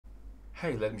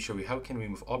Hey, let me show you how can we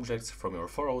remove objects from your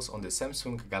photos on the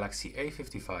Samsung Galaxy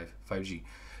A55 5G.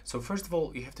 So first of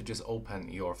all, you have to just open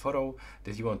your photo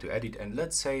that you want to edit, and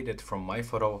let's say that from my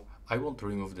photo I want to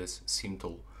remove this seam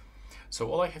tool.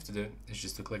 So all I have to do is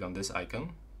just to click on this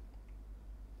icon.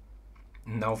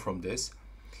 Now from this,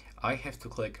 I have to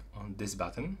click on this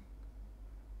button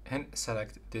and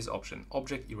select this option,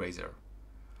 Object Eraser.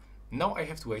 Now I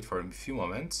have to wait for a few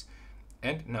moments,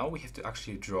 and now we have to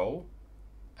actually draw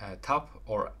tap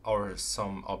or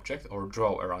some object or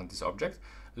draw around this object.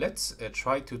 Let's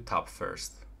try to tap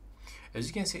first. As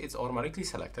you can see, it's automatically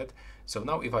selected. So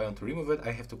now if I want to remove it,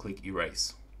 I have to click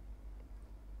erase.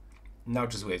 Now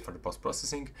just wait for the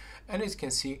post-processing, and as you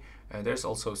can see, there's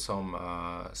also some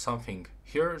something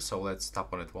here. So let's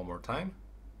tap on it one more time.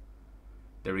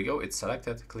 There we go, it's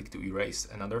selected. Click to erase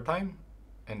another time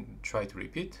and try to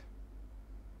repeat.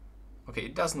 Okay,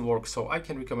 it doesn't work, so I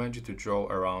can recommend you to draw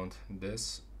around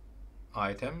this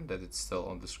item that it's still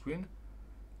on the screen.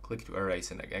 Click to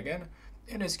erase it again,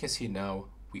 and as you can see, now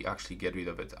we actually get rid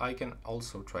of it. I can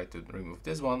also try to remove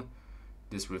this one,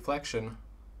 this reflection,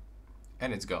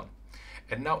 and it's gone.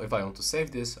 And now if I want to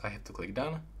save this, I have to click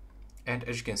done, and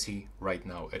as you can see right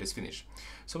now it is finished.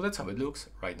 So that's how it looks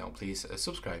right now. Please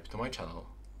subscribe to my channel.